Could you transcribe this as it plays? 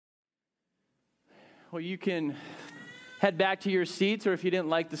Well, you can head back to your seats, or if you didn't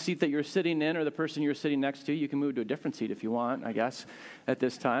like the seat that you're sitting in or the person you're sitting next to, you can move to a different seat if you want, I guess, at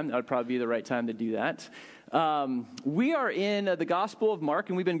this time. That would probably be the right time to do that. We are in the Gospel of Mark,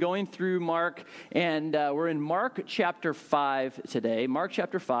 and we've been going through Mark, and we're in Mark chapter 5 today, Mark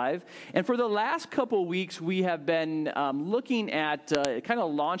chapter 5. And for the last couple weeks, we have been looking at, kind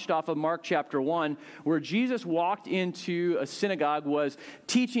of launched off of Mark chapter 1, where Jesus walked into a synagogue, was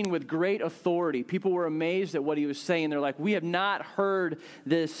teaching with great authority. People were amazed at what he was saying. They're like, we have not heard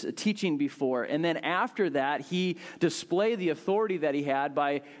this teaching before. And then after that, he displayed the authority that he had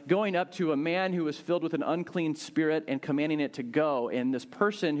by going up to a man who was filled with an unclean spirit and commanding it to go. And this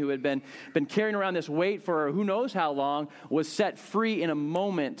person who had been carrying around this weight for who knows how long was set free in a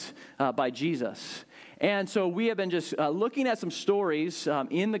moment by Jesus. And so we have been just looking at some stories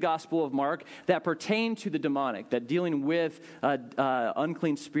in the Gospel of Mark that pertain to the demonic, that dealing with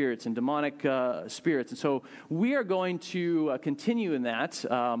unclean spirits and demonic spirits. And so we are going to continue in that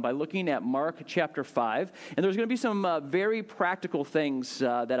by looking at Mark chapter 5. And there's going to be some very practical things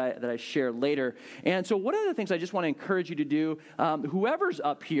that I share later. And so one of the things I just want to encourage you to do, whoever's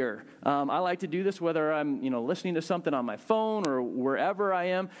up here, I like to do this whether I'm listening to something on my phone or wherever I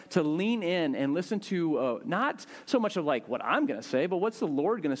am, to lean in and listen to not so much of like what I'm going to say, but what's the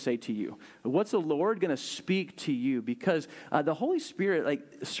Lord going to say to you? What's the Lord going to speak to you? Because the Holy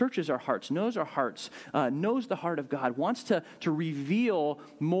Spirit searches our hearts, knows the heart of God, wants to reveal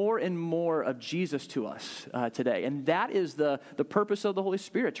more and more of Jesus to us today. And that is the purpose of the Holy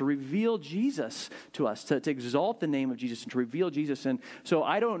Spirit, to reveal Jesus to us, to exalt the name of Jesus and to reveal Jesus. And so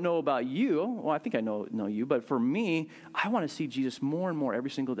I don't know about you. Well, I think I know you, but for me, I want to see Jesus more and more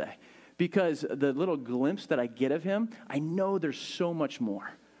every single day. Because the little glimpse that I get of him, I know there's so much more.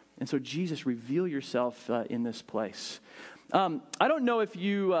 And so, Jesus, reveal yourself in this place. I don't know if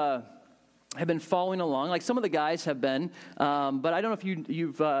you have been following along. Like some of the guys have been. But I don't know if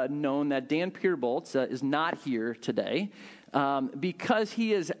you've known that Dan Pierboltz is not here today because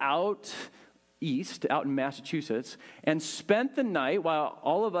he is out in Massachusetts, and spent the night while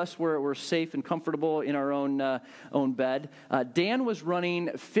all of us were safe and comfortable in our own bed. Dan was running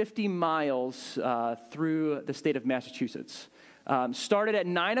 50 miles through the state of Massachusetts. Started at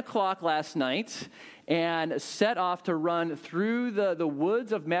 9 o'clock last night and set off to run through the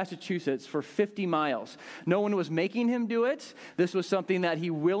woods of Massachusetts for 50 miles. No one was making him do it. This was something that he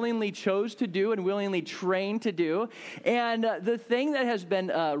willingly chose to do and willingly trained to do. And the thing that has been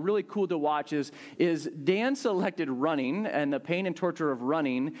really cool to watch is Dan selected running and the pain and torture of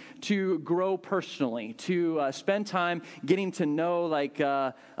running to grow personally, to spend time getting to know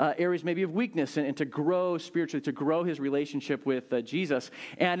areas maybe of weakness and to grow spiritually, to grow his relationship with Jesus.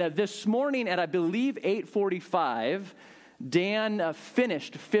 And this morning at, I believe, 8:45, Dan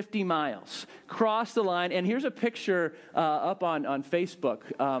finished 50 miles, crossed the line, and here's a picture up on Facebook.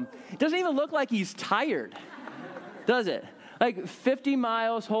 It doesn't even look like he's tired, does it? Like 50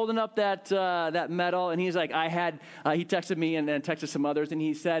 miles holding up that medal, and he's like, he texted me and then texted some others, and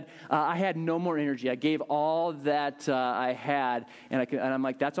he said, I had no more energy. I gave all that I had, and I'm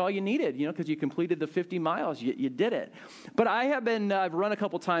like, that's all you needed, because you completed the 50 miles. You did it. But I've run a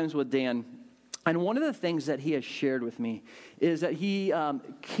couple times with Dan. And one of the things that he has shared with me is that he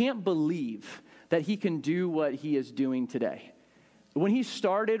can't believe that he can do what he is doing today. When he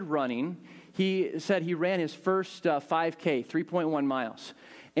started running, he said he ran his first 5K, 3.1 miles,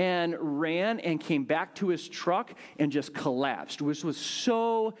 and ran and came back to his truck and just collapsed, was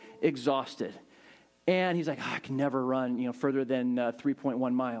so exhausted. And he's like, I can never run, further than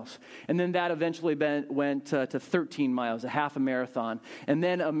 3.1 miles. And then that eventually went to 13 miles, a half a marathon, and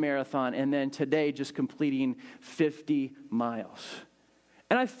then a marathon, and then today just completing 50 miles.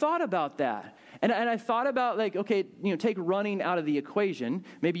 And I thought about that. And I thought about take running out of the equation.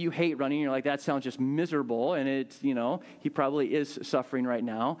 Maybe you hate running. You're like, that sounds just miserable. And he probably is suffering right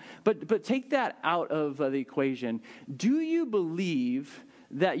now. But take that out of the equation. Do you believe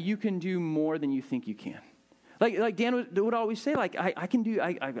that you can do more than you think you can? Like Dan would always say,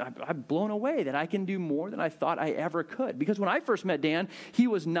 I'm blown away that I can do more than I thought I ever could. Because when I first met Dan, he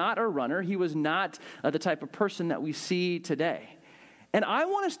was not a runner. He was not the type of person that we see today. And I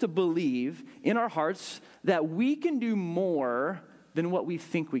want us to believe in our hearts that we can do more than what we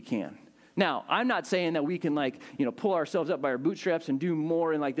think we can. Now, I'm not saying that we can pull ourselves up by our bootstraps and do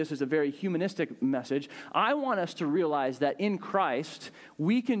more and this is a very humanistic message. I want us to realize that in Christ,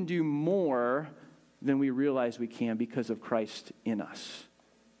 we can do more than we realize we can because of Christ in us.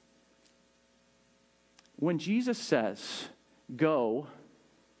 When Jesus says, go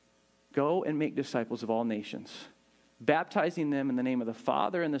and make disciples of all nations, baptizing them in the name of the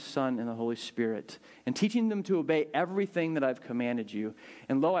Father and the Son and the Holy Spirit, and teaching them to obey everything that I've commanded you.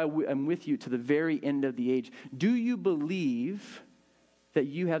 And lo, I'm with you to the very end of the age. Do you believe that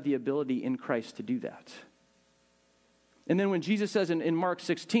you have the ability in Christ to do that? And then when Jesus says in Mark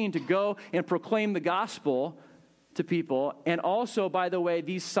 16 to go and proclaim the gospel to people, and also, by the way,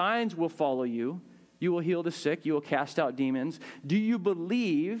 these signs will follow you. You will heal the sick. You will cast out demons. Do you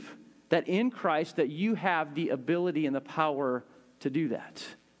believe that in Christ that you have the ability and the power to do that?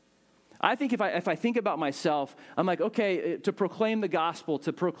 I think if I think about myself, I'm like, okay, to proclaim the gospel,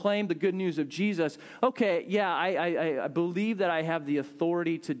 to proclaim the good news of Jesus, okay, yeah, I believe that I have the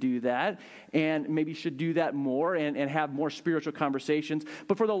authority to do that, and maybe should do that more and have more spiritual conversations.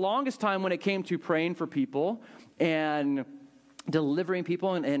 But for the longest time, when it came to praying for people and delivering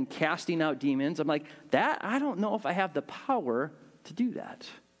people and casting out demons, I'm like, I don't know if I have the power to do that.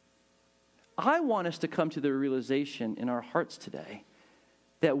 I want us to come to the realization in our hearts today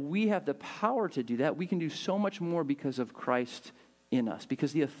that we have the power to do that. We can do so much more because of Christ in us,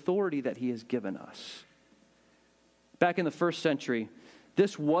 because the authority that he has given us. Back in the first century,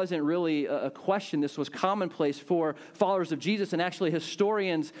 this wasn't really a question. This was commonplace for followers of Jesus, and actually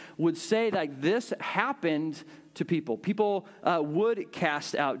historians would say that this happened to people. People would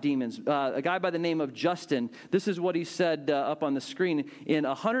cast out demons. A guy by the name of Justin, this is what he said up on the screen in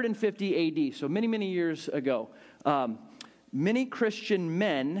 150 AD, so many, many years ago. Many Christian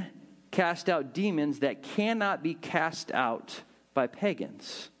men cast out demons that cannot be cast out by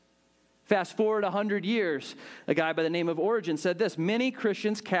pagans. Fast forward 100 years, a guy by the name of Origen said this: many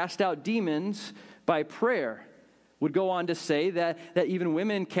Christians cast out demons by prayer. Would go on to say that even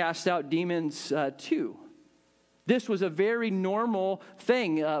women cast out demons too. This was a very normal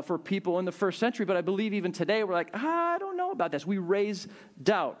thing for people in the first century, but I believe even today we're like, I don't know about this. We raise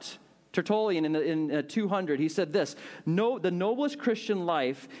doubt. Tertullian in 200, he said this: "No, the noblest Christian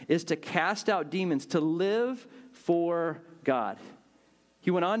life is to cast out demons, to live for God."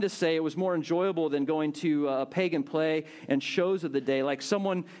 He went on to say it was more enjoyable than going to a pagan play and shows of the day.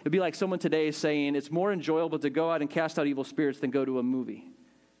 It'd be like someone today saying it's more enjoyable to go out and cast out evil spirits than go to a movie.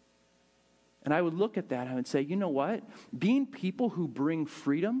 And I would look at that and I would say, you know what? Being people who bring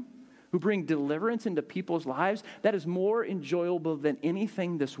freedom, who bring deliverance into people's lives, that is more enjoyable than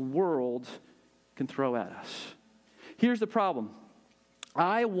anything this world can throw at us. Here's the problem.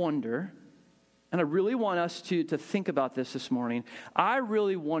 I wonder, and I really want us to think about this morning, I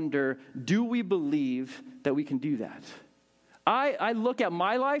really wonder, do we believe that we can do that? I look at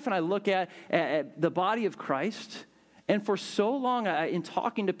my life and I look at the body of Christ, and for so long, in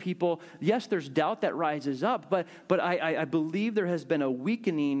talking to people, yes, there's doubt that rises up, but I believe there has been a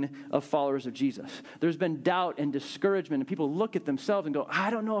weakening of followers of Jesus. There's been doubt and discouragement, and people look at themselves and go, I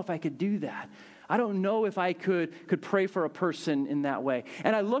don't know if I could do that. I don't know if I could pray for a person in that way.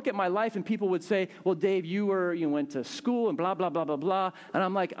 And I look at my life, and people would say, well, Dave, you went to school and blah, blah, blah, blah, blah. And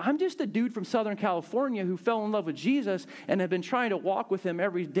I'm like, I'm just a dude from Southern California who fell in love with Jesus and have been trying to walk with him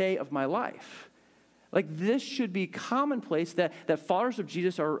every day of my life. Like, this should be commonplace that followers of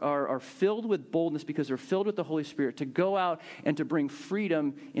Jesus are filled with boldness because they're filled with the Holy Spirit to go out and to bring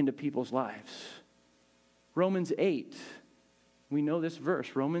freedom into people's lives. Romans 8, we know this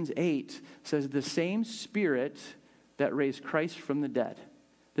verse. Romans 8 says, the same Spirit that raised Christ from the dead,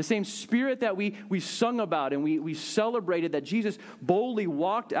 the same Spirit that we sung about and we celebrated that Jesus boldly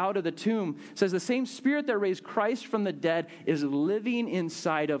walked out of the tomb, says the same Spirit that raised Christ from the dead is living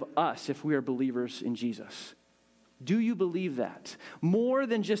inside of us if we are believers in Jesus. Do you believe that? More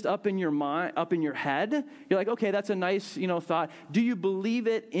than just up in your mind, up in your head? You're like, okay, that's a nice, thought. Do you believe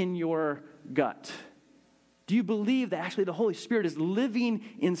it in your gut? Do you believe that actually the Holy Spirit is living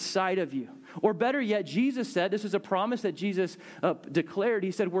inside of you? Or better yet, Jesus said, this is a promise that Jesus declared.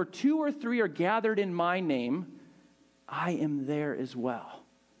 He said, where 2 or 3 are gathered in my name, I am there as well.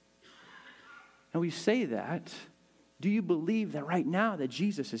 And we say that. Do you believe that right now that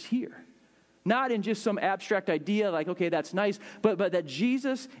Jesus is here? Not in just some abstract idea like, okay, that's nice, but that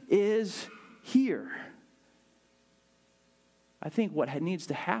Jesus is here. I think what needs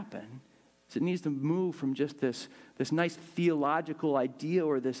to happen is it needs to move from just this nice theological idea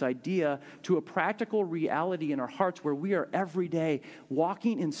or this idea to a practical reality in our hearts where we are every day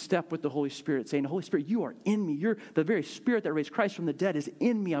walking in step with the Holy Spirit, saying, Holy Spirit, you are in me. You're the very Spirit that raised Christ from the dead is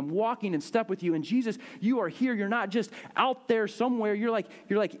in me. I'm walking in step with you. And Jesus, you are here. You're not just out there somewhere. You're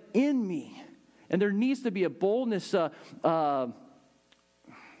like in me. And there needs to be a boldness,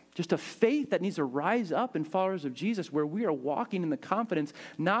 just a faith that needs to rise up in followers of Jesus where we are walking in the confidence,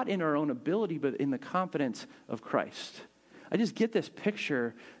 not in our own ability, but in the confidence of Christ. I just get this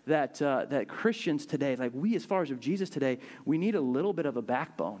picture that that Christians today, like we as far as of Jesus today, we need a little bit of a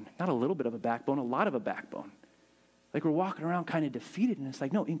backbone. Not a little bit of a backbone, a lot of a backbone. Like we're walking around kind of defeated, and it's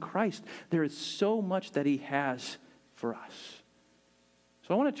like, no, in Christ, there is so much that he has for us.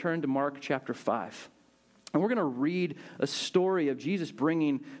 So I want to turn to Mark chapter 5. And we're going to read a story of Jesus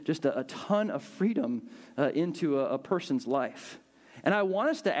bringing just a ton of freedom into a person's life. And I want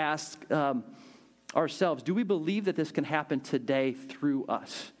us to ask ourselves, do we believe that this can happen today through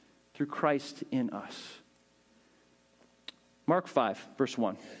us, through Christ in us? Mark 5, verse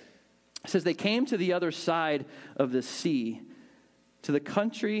 1. It says, they came to the other side of the sea, to the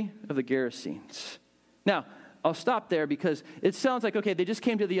country of the Gerasenes. Now, I'll stop there because it sounds like, okay, they just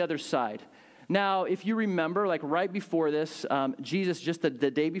came to the other side. Now, if you remember, like right before this, Jesus, just the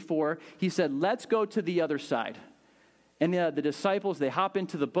day before, he said, let's go to the other side. And the disciples, they hop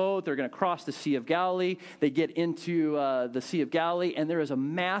into the boat. They're going to cross the Sea of Galilee. They get into the Sea of Galilee, and there is a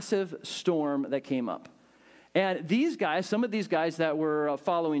massive storm that came up. And these guys, some of these guys that were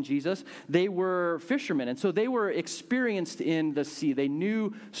following Jesus, they were fishermen. And so they were experienced in the sea. They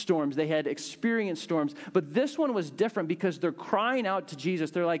knew storms. They had experienced storms. But this one was different because they're crying out to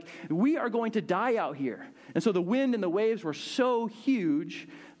Jesus. They're like, we are going to die out here. And so the wind and the waves were so huge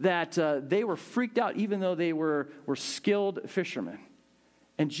that they were freaked out, even though they were skilled fishermen.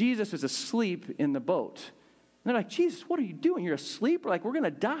 And Jesus is asleep in the boat. And they're like, Jesus, what are you doing? You're asleep? We're like, we're going to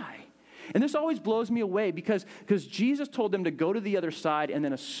die. And this always blows me away because Jesus told them to go to the other side, and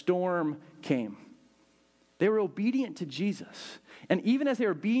then a storm came. They were obedient to Jesus. And even as they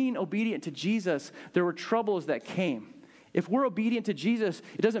were being obedient to Jesus, there were troubles that came. If we're obedient to Jesus,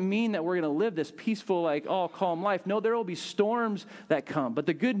 it doesn't mean that we're going to live this peaceful, calm life. No, there will be storms that come. But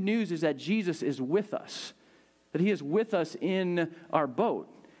the good news is that Jesus is with us, that he is with us in our boat.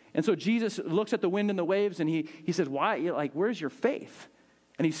 And so Jesus looks at the wind and the waves, and he says, why? Where's your faith?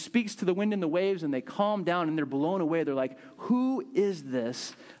 And he speaks to the wind and the waves, and they calm down, and they're blown away. They're like, who is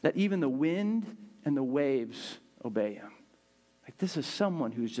this that even the wind and the waves obey him? This is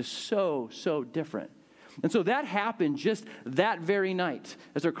someone who's just so, so different. And so that happened just that very night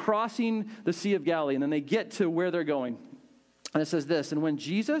as they're crossing the Sea of Galilee, and then they get to where they're going. And it says this, and when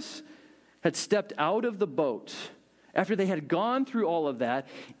Jesus had stepped out of the boat, after they had gone through all of that,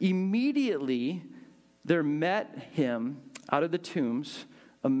 immediately there met him out of the tombs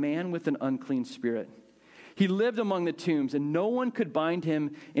a man with an unclean spirit. He lived among the tombs, and no one could bind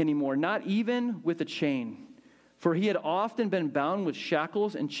him anymore, not even with a chain. For he had often been bound with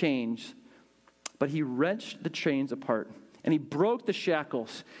shackles and chains, but he wrenched the chains apart, and he broke the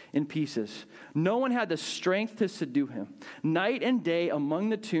shackles in pieces. No one had the strength to subdue him. Night and day among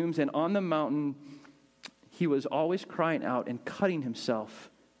the tombs and on the mountain, he was always crying out and cutting himself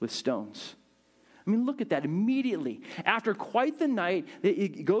with stones. Look at that. Immediately, after quite the night,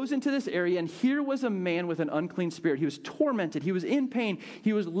 it goes into this area, and here was a man with an unclean spirit. He was tormented. He was in pain.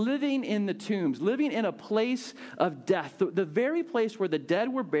 He was living in the tombs, living in a place of death. The very place where the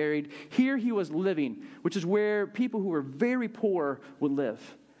dead were buried, here he was living, which is where people who were very poor would live.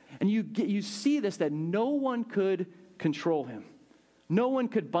 And you see this, that no one could control him. No one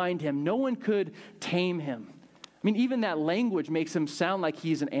could bind him. No one could tame him. Even that language makes him sound like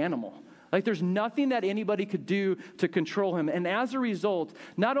he's an animal. There's nothing that anybody could do to control him. And as a result,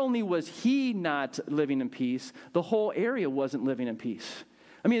 not only was he not living in peace, the whole area wasn't living in peace.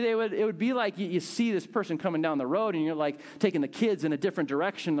 It would be like you see this person coming down the road, and you're taking the kids in a different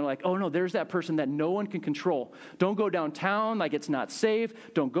direction. They're like, oh no, there's that person that no one can control. Don't go downtown, it's not safe.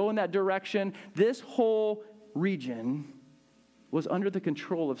 Don't go in that direction. This whole region was under the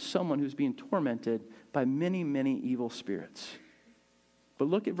control of someone who's being tormented by many, many evil spirits. But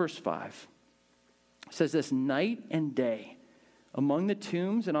look at verse 5. It says this, night and day, among the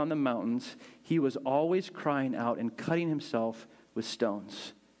tombs and on the mountains, he was always crying out and cutting himself with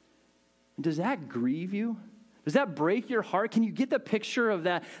stones. Does that grieve you? Does that break your heart? Can you get the picture of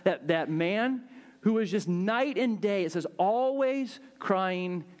that man who was just night and day, it says, always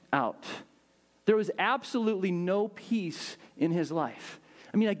crying out? There was absolutely no peace in his life.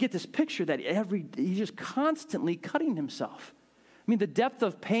 I get this picture that he's just constantly cutting himself. The depth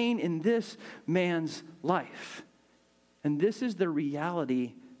of pain in this man's life. And this is the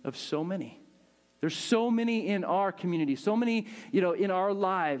reality of so many. There's so many in our community, so many, in our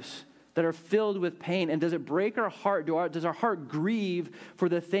lives that are filled with pain. And does it break our heart? Does our heart grieve for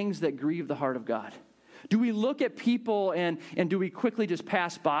the things that grieve the heart of God? Do we look at people and do we quickly just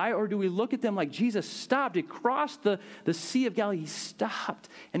pass by? Or do we look at them like Jesus stopped? He crossed the Sea of Galilee. He stopped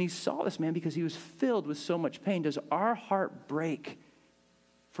and he saw this man because he was filled with so much pain. Does our heart break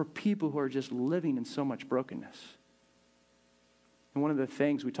for people who are just living in so much brokenness? And one of the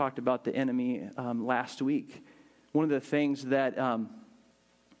things, we talked about the enemy last week, one of the things that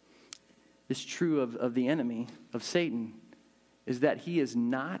is true of the enemy, of Satan, is that he is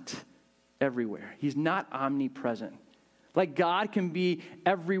not everywhere. He's not omnipresent. Like God can be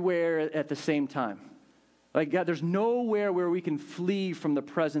everywhere at the same time. Like God, there's nowhere where we can flee from the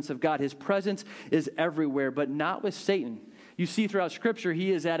presence of God. His presence is everywhere, but not with Satan. You see throughout Scripture,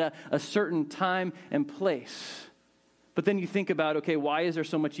 he is at a certain time and place. But then you think about, okay, why is there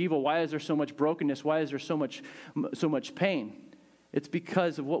so much evil? Why is there so much brokenness? Why is there so much pain? It's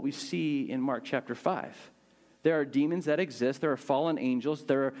because of what we see in Mark chapter 5. There are demons that exist. There are fallen angels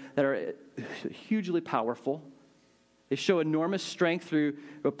that are hugely powerful. They show enormous strength through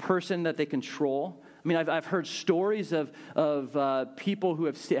a person that they control. I mean, I've heard stories of people who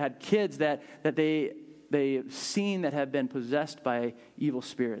have had kids that they've seen that have been possessed by evil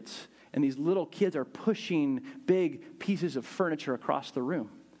spirits. And these little kids are pushing big pieces of furniture across the room.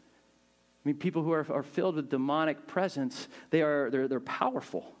 I mean, people who are filled with demonic presence, they're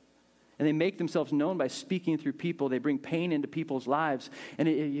powerful. And they make themselves known by speaking through people. They bring pain into people's lives. And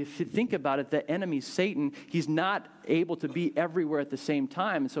if you think about it, the enemy, Satan, he's not able to be everywhere at the same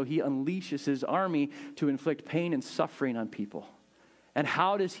time. And so he unleashes his army to inflict pain and suffering on people. And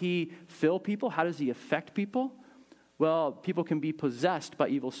how does he fill people? How does he affect people? Well, people can be possessed by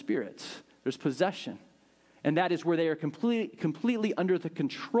evil spirits. There's possession. And that is where they are completely under the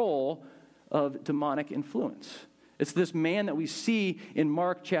control of demonic influence. It's this man that we see in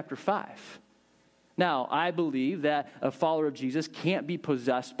Mark chapter 5. Now, I believe that a follower of Jesus can't be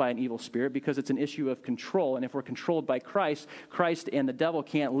possessed by an evil spirit because it's an issue of control. And if we're controlled by Christ, Christ and the devil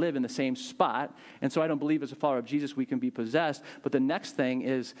can't live in the same spot. And so I don't believe as a follower of Jesus we can be possessed. But the next thing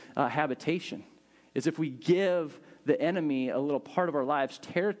is habitation. Is if we give the enemy a little part of our lives,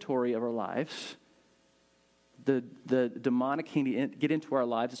 territory of our lives, the demonic can get into our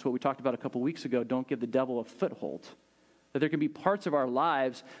lives. That's what we talked about a couple weeks ago. Don't give the devil a foothold. That there can be parts of our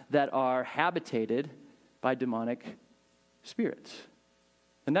lives that are habitated by demonic spirits.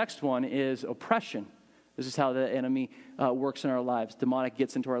 The next one is oppression. This is how the enemy works in our lives. Demonic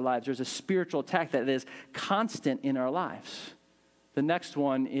gets into our lives. There's a spiritual attack that is constant in our lives. The next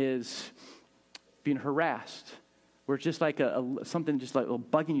one is being harassed, where it's just like something just like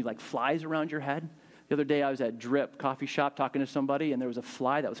bugging you, like flies around your head. The other day I was at Drip Coffee Shop talking to somebody, and there was a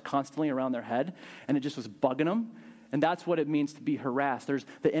fly that was constantly around their head, and it just was bugging them. And that's what it means to be harassed.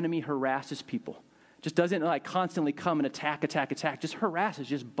 The enemy harasses people. Just doesn't like constantly come and attack. Just harasses,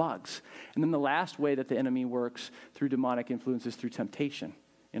 just bugs. And then the last way that the enemy works through demonic influence is through temptation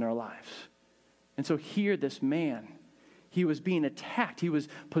in our lives. And so here, this man, he was being attacked. He was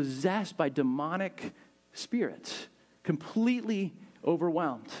possessed by demonic spirits, completely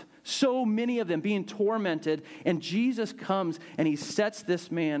overwhelmed. So many of them being tormented, and Jesus comes and he sets this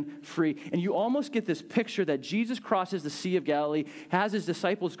man free. And you almost get this picture that Jesus crosses the Sea of Galilee, has his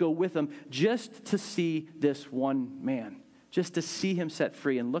disciples go with him just to see this one man, just to see him set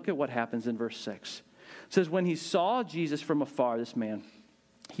free. And look at what happens in verse 6. It says, when he saw Jesus from afar, this man,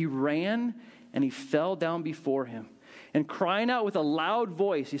 he ran and he fell down before him. And crying out with a loud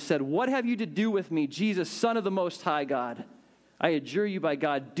voice, he said, what have you to do with me, Jesus, Son of the Most High God? I adjure you by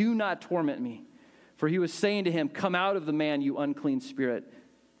God, do not torment me. For he was saying to him, come out of the man, you unclean spirit.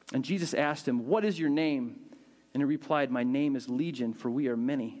 And Jesus asked him, what is your name? And he replied, my name is Legion, for we are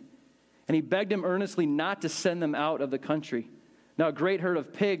many. And he begged him earnestly not to send them out of the country. Now a great herd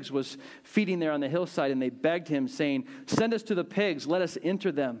of pigs was feeding there on the hillside, and they begged him, saying, send us to the pigs, let us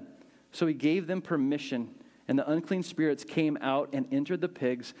enter them. So he gave them permission, and the unclean spirits came out and entered the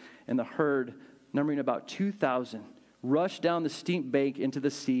pigs, and the herd, numbering about 2,000, rushed down the steep bank into the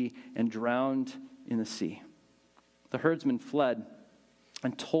sea and drowned in the sea. The herdsmen fled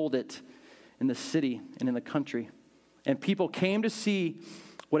and told it in the city and in the country. And people came to see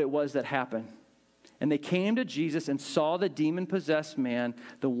what it was that happened. And they came to Jesus and saw the demon-possessed man,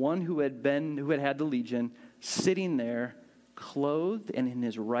 the one who had had the legion, sitting there, clothed and in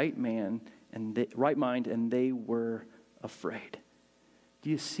his right mind, and they were afraid.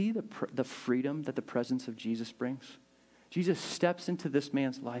 Do you see the freedom that the presence of Jesus brings? Jesus steps into this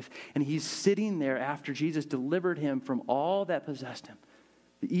man's life, and he's sitting there after Jesus delivered him from all that possessed him,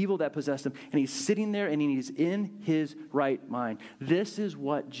 the evil that possessed him, and he's sitting there and he's in his right mind. This is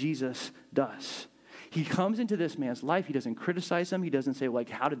what Jesus does. He comes into this man's life. He doesn't criticize him. He doesn't say, like,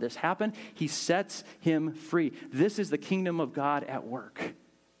 how did this happen? He sets him free. This is the kingdom of God at work.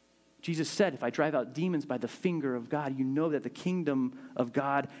 Jesus said, if I drive out demons by the finger of God, you know that the kingdom of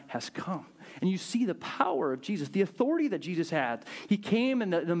God has come. And you see the power of Jesus, the authority that Jesus had. He came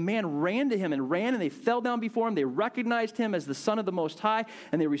and the man ran to him and they fell down before him. They recognized him as the Son of the Most High,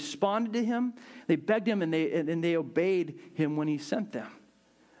 and they responded to him. They begged him and they obeyed him when he sent them.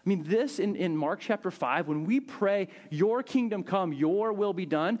 I mean, this in Mark chapter 5, when we pray, your kingdom come, your will be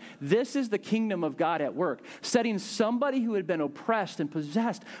done, this is the kingdom of God at work, setting somebody who had been oppressed and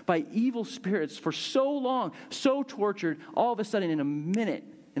possessed by evil spirits for so long, so tortured, all of a sudden in a minute,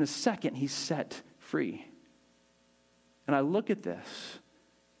 in a second, he's set free. And I look at this,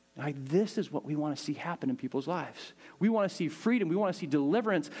 this is what we want to see happen in people's lives. We want to see freedom, we want to see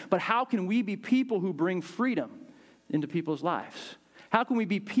deliverance, but how can we be people who bring freedom into people's lives? How can we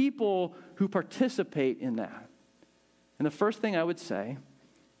be people who participate in that? And the first thing I would say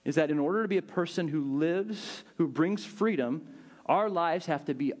is that in order to be a person who brings freedom, our lives have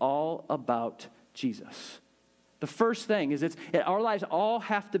to be all about Jesus. The first thing is our lives all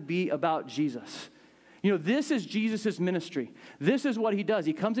have to be about Jesus. You know, this is Jesus' ministry. This is what he does.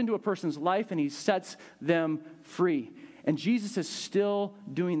 He comes into a person's life and he sets them free. And Jesus is still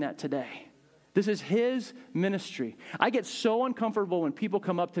doing that today. This is his ministry. I get so uncomfortable when people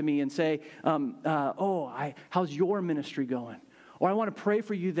come up to me and say, how's your ministry going? Or I want to pray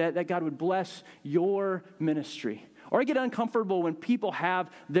for you that God would bless your ministry. Or I get uncomfortable when people have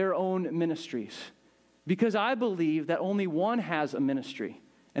their own ministries. Because I believe that only one has a ministry,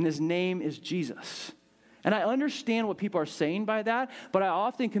 and his name is Jesus. And I understand what people are saying by that, but I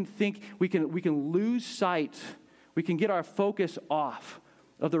often can think we can lose sight, we can get our focus off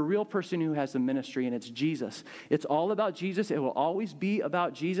of the real person who has the ministry, and it's Jesus. It's all about Jesus. It will always be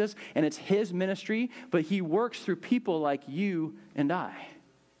about Jesus, and it's his ministry, but he works through people like you and I.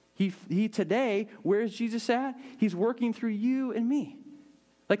 He today, where is Jesus at? He's working through you and me.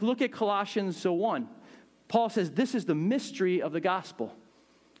 Like, look at Colossians 1. Paul says, this is the mystery of the gospel.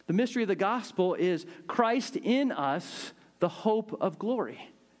 The mystery of the gospel is Christ in us, the hope of glory.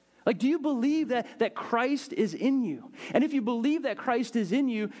 Like, do you believe that Christ is in you? And if you believe that Christ is in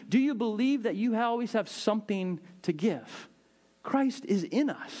you, do you believe that you always have something to give? Christ is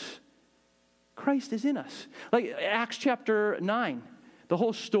in us. Christ is in us. Like Acts chapter 9, the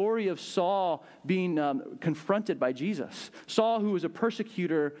whole story of Saul being confronted by Jesus. Saul, who was a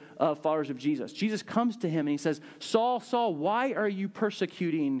persecutor of followers of Jesus. Jesus comes to him and he says, Saul, Saul, why are you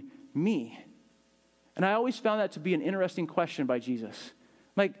persecuting me? And I always found that to be an interesting question by Jesus.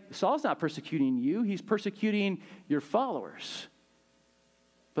 Like, Saul's not persecuting you. He's persecuting your followers.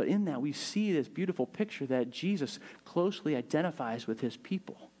 But in that, we see this beautiful picture that Jesus closely identifies with his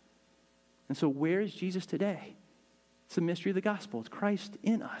people. And so where is Jesus today? It's the mystery of the gospel. It's Christ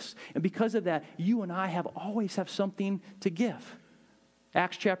in us. And because of that, you and I always have something to give.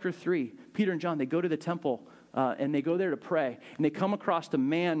 Acts chapter 3, Peter and John, they go to the temple and they go there to pray. And they come across a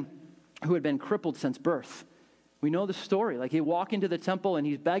man who had been crippled since birth. We know the story. Like, he walk into the temple and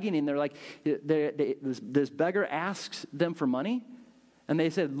he's begging, and they're like, this beggar asks them for money. And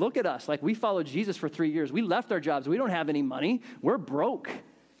they said, look at us. Like, we followed Jesus for 3 years. We left our jobs. We don't have any money. We're broke.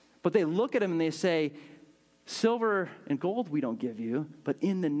 But they look at him and they say, silver and gold we don't give you, but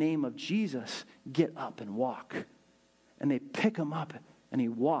in the name of Jesus, get up and walk. And they pick him up and he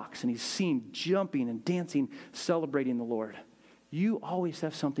walks, and he's seen jumping and dancing, celebrating the Lord. You always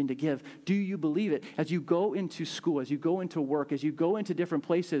have something to give. Do you believe it? As you go into school, as you go into work, as you go into different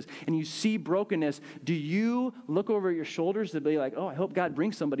places and you see brokenness, do you look over your shoulders to be like, oh, I hope God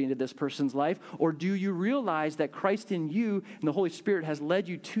brings somebody into this person's life? Or do you realize that Christ in you and the Holy Spirit has led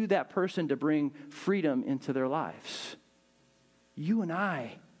you to that person to bring freedom into their lives? You and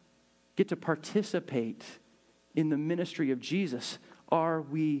I get to participate in the ministry of Jesus. Are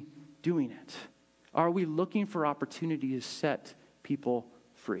we doing it? Are we looking for opportunity to set people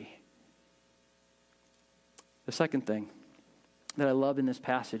free? The second thing that I love in this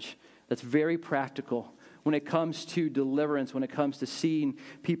passage that's very practical when it comes to deliverance, when it comes to seeing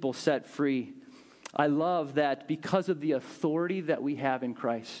people set free, I love that because of the authority that we have in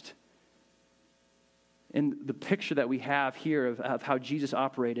Christ and the picture that we have here of how Jesus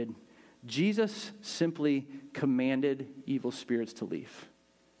operated, Jesus simply commanded evil spirits to leave.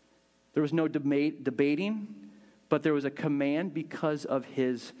 There was no debating, but there was a command because of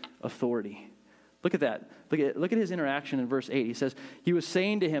his authority. Look at that. Look at his interaction in verse 8. He says, he was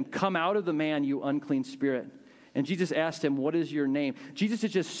saying to him, come out of the man, you unclean spirit. And Jesus asked him, what is your name? Jesus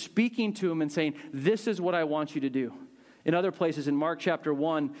is just speaking to him and saying, this is what I want you to do. In other places, in Mark chapter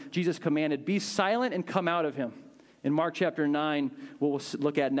 1, Jesus commanded, be silent and come out of him. In Mark chapter 9, what we'll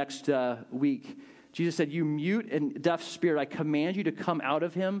look at next week, Jesus said, you mute and deaf spirit, I command you to come out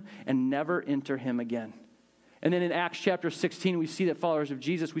of him and never enter him again. And then in Acts chapter 16, we see that followers of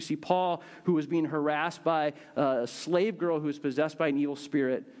Jesus, we see Paul, who was being harassed by a slave girl who was possessed by an evil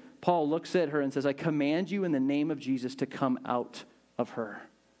spirit. Paul looks at her and says, I command you in the name of Jesus to come out of her.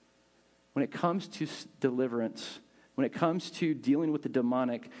 When it comes to deliverance, when it comes to dealing with the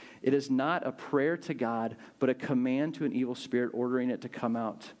demonic, it is not a prayer to God, but a command to an evil spirit ordering it to come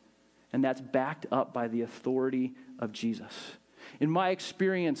out. And that's backed up by the authority of Jesus. In my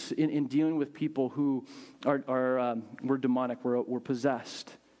experience in dealing with people who were demonic, were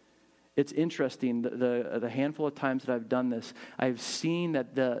possessed, it's interesting, the handful of times that I've done this, I've seen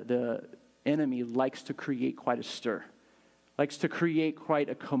that the enemy likes to create quite a stir, likes to create quite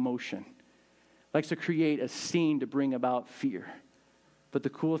a commotion, likes to create a scene to bring about fear. But the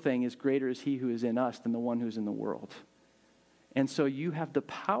cool thing is, greater is he who is in us than the one who's in the world. And so you have the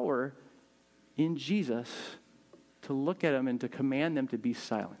power in Jesus to look at them and to command them to be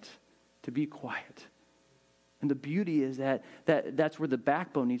silent, to be quiet. And the beauty is that's where the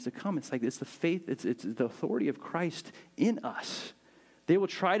backbone needs to come. It's like it's the faith, it's the authority of Christ in us. They will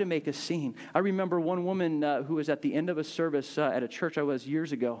try to make a scene. I remember one woman who was at the end of a service at a church I was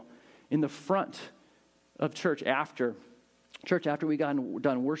years ago, in the front of church after we got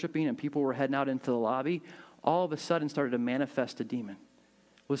done worshiping and people were heading out into the lobby, all of a sudden started to manifest a demon.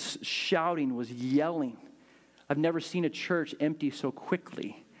 Was shouting, was yelling. I've never seen a church empty so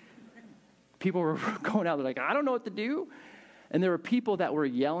quickly. People were going out, they're like, I don't know what to do. And there were people that were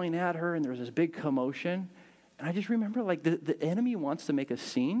yelling at her, and there was this big commotion. And I just remember, like, the enemy wants to make a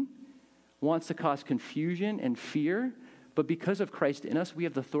scene, wants to cause confusion and fear, but because of Christ in us, we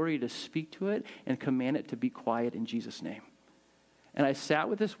have the authority to speak to it and command it to be quiet in Jesus' name. And I sat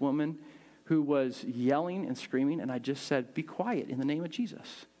with this woman who was yelling and screaming, and I just said, be quiet in the name of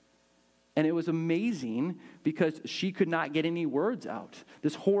Jesus. And it was amazing because she could not get any words out.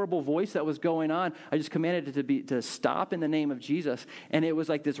 This horrible voice that was going on, I just commanded it to stop in the name of Jesus. And it was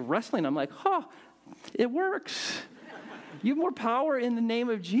like this wrestling. I'm like, it works. You have more power in the name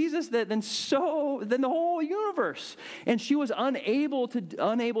of Jesus than the whole universe. And she was unable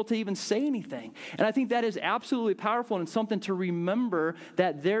to even say anything. And I think that is absolutely powerful and something to remember,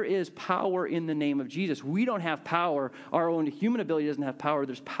 that there is power in the name of Jesus. We don't have power. Our own human ability doesn't have power.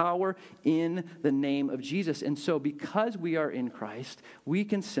 There's power in the name of Jesus. And so because we are in Christ, we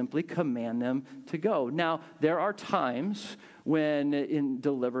can simply command them to go. Now, there are times when in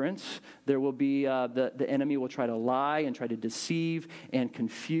deliverance, there will be, the enemy will try to lie and try to deceive and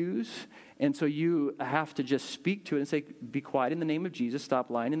confuse. And so you have to just speak to it and say, be quiet in the name of Jesus,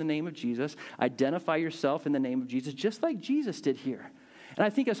 stop lying in the name of Jesus, identify yourself in the name of Jesus, just like Jesus did here. And I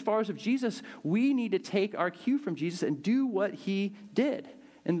think as far as of Jesus, we need to take our cue from Jesus and do what he did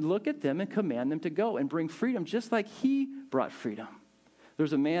and look at them and command them to go and bring freedom just like he brought freedom.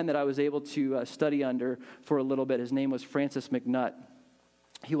 There's a man that I was able to study under for a little bit. His name was Francis McNutt.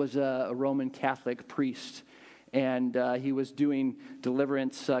 He was a Roman Catholic priest, and he was doing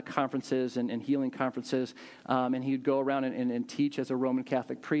deliverance conferences and healing conferences, and he would go around and teach as a Roman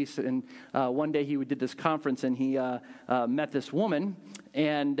Catholic priest. And one day he did this conference, and he met this woman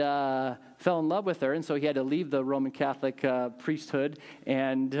and fell in love with her, and so he had to leave the Roman Catholic priesthood,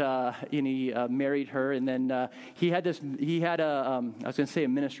 and he married her. And then he had I was going to say a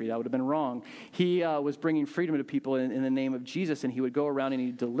ministry, that would have been wrong. He was bringing freedom to people in the name of Jesus, and he would go around and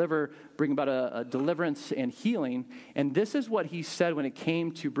he'd bring about a deliverance and healing. And this is what he said when it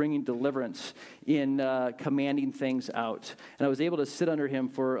came to bringing deliverance in commanding things out. And I was able to sit under him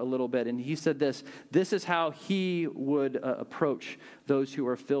for a little bit, and he said this is how he would approach those who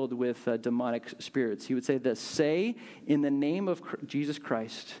are filled with demonic spirits. He would say this: say, in the name of Jesus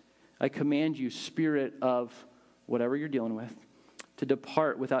Christ, I command you, spirit of whatever you're dealing with, to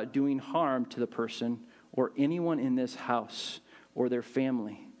depart without doing harm to the person or anyone in this house or their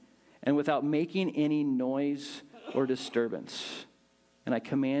family, and without making any noise or disturbance. And I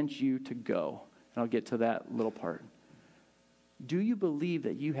command you to go. And I'll get to that little part. Do you believe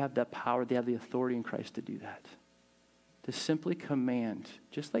that you have that power, that you have the authority in Christ to do that? To simply command,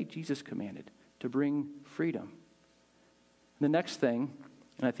 just like Jesus commanded, to bring freedom. The next thing,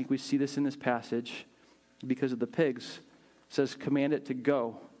 and I think we see this in this passage because of the pigs, says command it to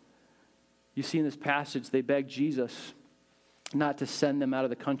go. You see in this passage, they begged Jesus not to send them out of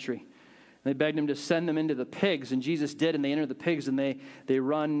the country. They begged him to send them into the pigs, and Jesus did, and they enter the pigs, and they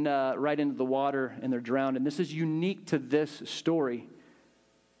run right into the water, and they're drowned. And this is unique to this story.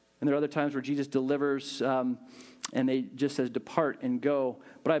 And there are other times where Jesus delivers, and they just says, depart and go.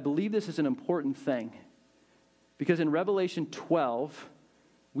 But I believe this is an important thing, because in Revelation 12,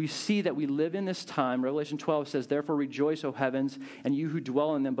 we see that we live in this time. Revelation 12 says, therefore rejoice, O heavens, and you who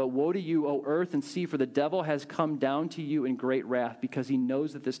dwell in them. But woe to you, O earth and sea, for the devil has come down to you in great wrath, because he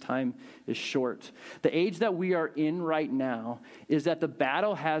knows that this time is short. The age that we are in right now is that the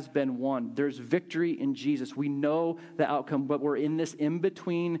battle has been won. There's victory in Jesus. We know the outcome, but we're in this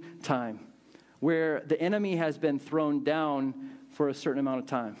in-between time where the enemy has been thrown down for a certain amount of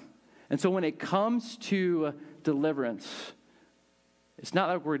time. And so when it comes to deliverance, it's not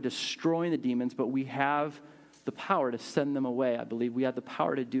like we're destroying the demons, but we have the power to send them away. I believe we have the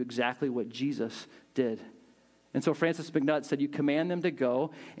power to do exactly what Jesus did. And so Francis McNutt said, you command them to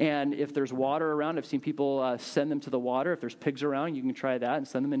go, and if there's water around, I've seen people send them to the water. If there's pigs around, you can try that and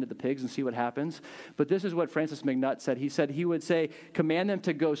send them into the pigs and see what happens. But this is what Francis McNutt said. He said he would say, command them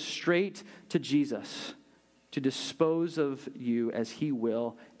to go straight to Jesus, to dispose of you as he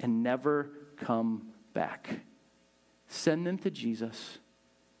will, and never come back. Send them to Jesus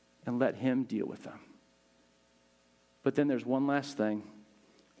and let him deal with them. But then there's one last thing.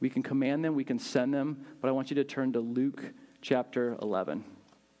 We can command them, we can send them, but I want you to turn to Luke chapter 11.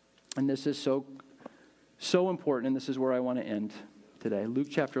 And this is so important, and this is where I want to end today. Luke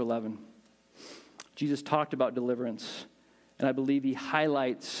chapter 11. Jesus talked about deliverance, and I believe he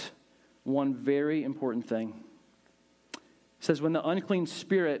highlights one very important thing. It says, when the unclean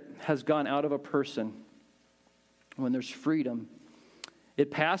spirit has gone out of a person, when there's freedom,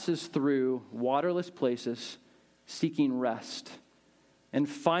 it passes through waterless places, seeking rest. And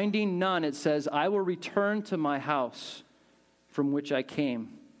finding none, it says, I will return to my house from which I came.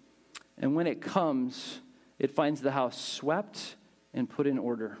 And when it comes, it finds the house swept and put in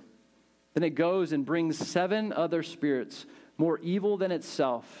order. Then it goes and brings 7 other spirits, more evil than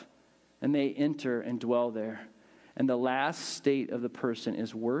itself, and they enter and dwell there. And the last state of the person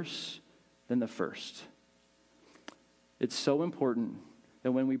is worse than the first. It's so important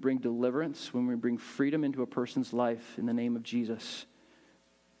that when we bring deliverance, when we bring freedom into a person's life in the name of Jesus,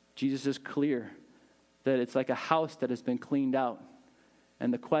 Jesus is clear that it's like a house that has been cleaned out.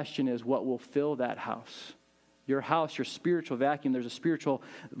 And the question is, what will fill that house? Your house, your spiritual vacuum, there's a spiritual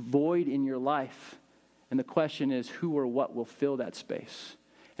void in your life. And the question is, who or what will fill that space?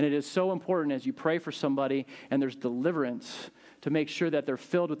 And it is so important as you pray for somebody and there's deliverance to make sure that they're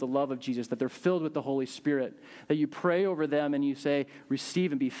filled with the love of Jesus, that they're filled with the Holy Spirit, that you pray over them and you say,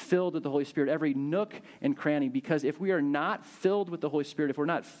 receive and be filled with the Holy Spirit, every nook and cranny. Because if we are not filled with the Holy Spirit, if we're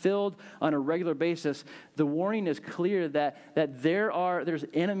not filled on a regular basis, the warning is clear that there's an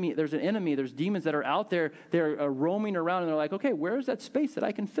enemy, there's demons that are out there, they're roaming around and they're like, okay, where's that space that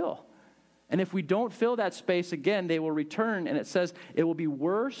I can fill? And if we don't fill that space again, they will return, and it says it will be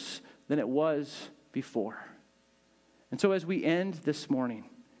worse than it was before. And so as we end this morning,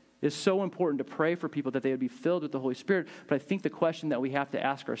 it's so important to pray for people that they would be filled with the Holy Spirit. But I think the question that we have to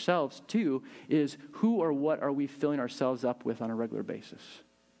ask ourselves too is, who or what are we filling ourselves up with on a regular basis?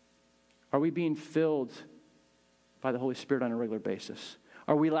 Are we being filled by the Holy Spirit on a regular basis?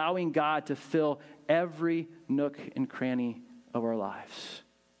 Are we allowing God to fill every nook and cranny of our lives?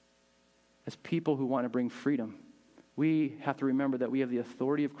 As people who want to bring freedom, we have to remember that we have the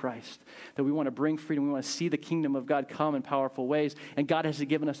authority of Christ, that we want to bring freedom. We want to see the kingdom of God come in powerful ways. And God has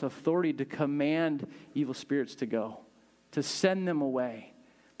given us authority to command evil spirits to go, to send them away,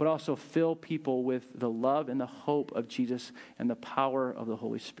 but also fill people with the love and the hope of Jesus and the power of the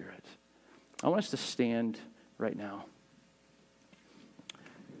Holy Spirit. I want us to stand right now.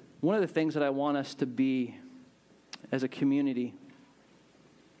 One of the things that I want us to be as a community,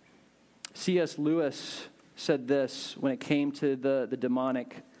 C.S. Lewis said this when it came to the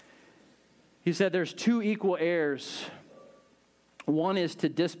demonic. He said there's 2 equal errors. One is to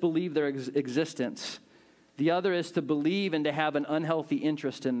disbelieve their existence. The other is to believe and to have an unhealthy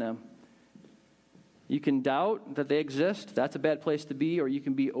interest in them. You can doubt that they exist. That's a bad place to be. Or you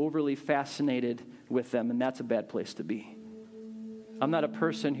can be overly fascinated with them, and that's a bad place to be. I'm not a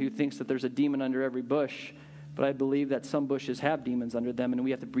person who thinks that there's a demon under every bush, but I believe that some bushes have demons under them, and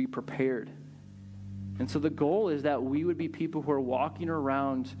we have to be prepared. And so the goal is that we would be people who are walking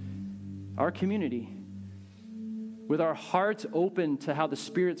around our community with our hearts open to how the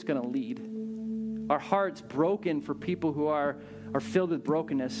Spirit's going to lead. Our hearts broken for people who are filled with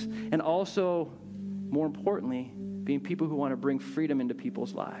brokenness. And also, more importantly, being people who want to bring freedom into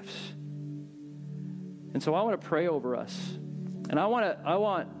people's lives. And so I want to pray over us. And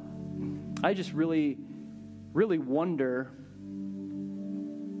I just really, really wonder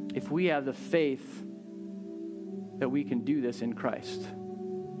if we have the faith that we can do this in Christ.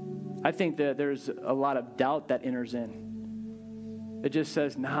 I think that there's a lot of doubt that enters in. It just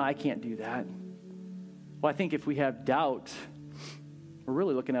says, nah, I can't do that. Well, I think if we have doubt, we're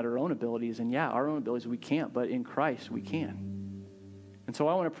really looking at our own abilities. And yeah, our own abilities we can't, but in Christ we can. And so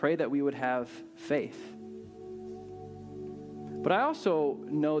I want to pray that we would have faith. But I also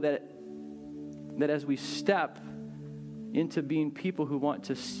know that as we step into being people who want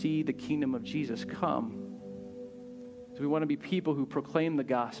to see the kingdom of Jesus come, so we want to be people who proclaim the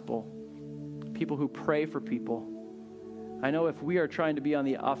gospel, people who pray for people. I know if we are trying to be on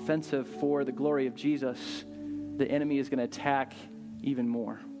the offensive for the glory of Jesus, the enemy is going to attack even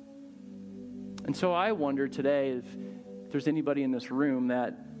more. And so I wonder today if there's anybody in this room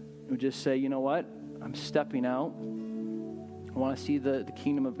that would just say, you know what, I'm stepping out. I want to see the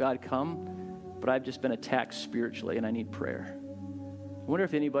kingdom of God come, but I've just been attacked spiritually and I need prayer. I wonder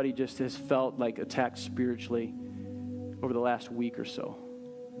if anybody just has felt like attacked spiritually over the last week or so.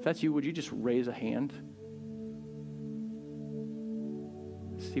 If that's you, would you just raise a hand?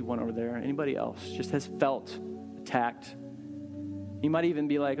 See one over there. Anybody else just has felt attacked? You might even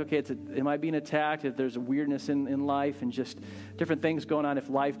be like, okay, am I being attacked? If there's a weirdness in life and just different things going on, if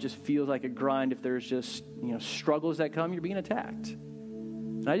life just feels like a grind, if there's just struggles that come, you're being attacked.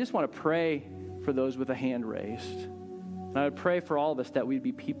 And I just want to pray for those with a hand raised. And I would pray for all of us that we'd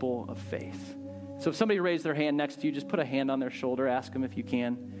be people of faith. So if somebody raised their hand next to you, just put a hand on their shoulder, ask them if you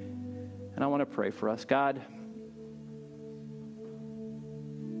can. And I want to pray for us. God,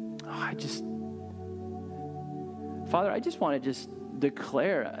 Father, I just want to just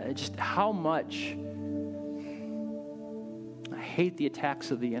declare just how much I hate the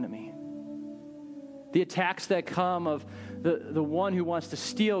attacks of the enemy. The attacks that come of the one who wants to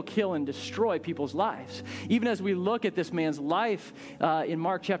steal, kill, and destroy people's lives. Even as we look at this man's life in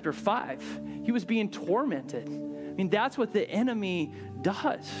Mark chapter 5, he was being tormented. I mean, that's what the enemy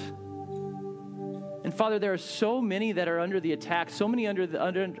does. And Father, there are so many that are under the attack, so many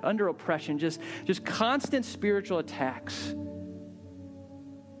under oppression, just constant spiritual attacks.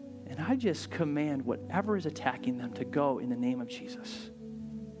 And I just command whatever is attacking them to go in the name of Jesus.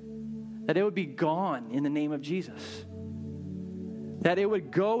 That it would be gone in the name of Jesus. That it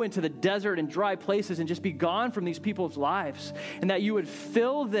would go into the desert and dry places and just be gone from these people's lives. And that you would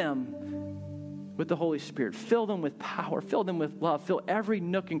fill them with the Holy Spirit. Fill them with power. Fill them with love. Fill every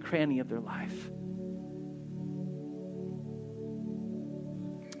nook and cranny of their life.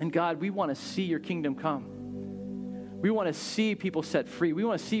 And God, we want to see your kingdom come. We want to see people set free. We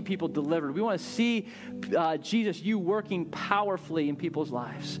want to see people delivered. We want to see, Jesus, you working powerfully in people's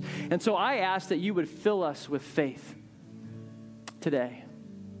lives. And so I ask that you would fill us with faith today.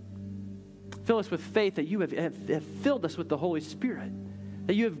 Fill us with faith that you have filled us with the Holy Spirit.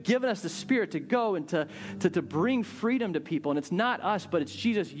 That you have given us the Spirit to go and to bring freedom to people. And it's not us, but it's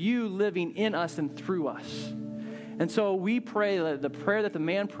Jesus, you living in us and through us. And so we pray the prayer that the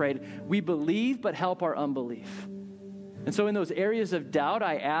man prayed, we believe but help our unbelief. And so in those areas of doubt,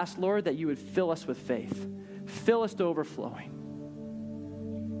 I ask, Lord, that you would fill us with faith. Fill us to overflowing.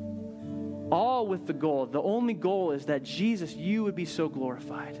 All with the only goal is that Jesus, you would be so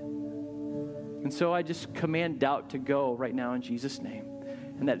glorified. And so I just command doubt to go right now in Jesus' name.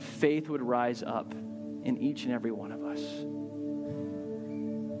 And that faith would rise up in each and every one of us.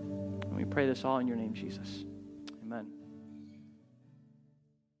 And we pray this all in your name, Jesus.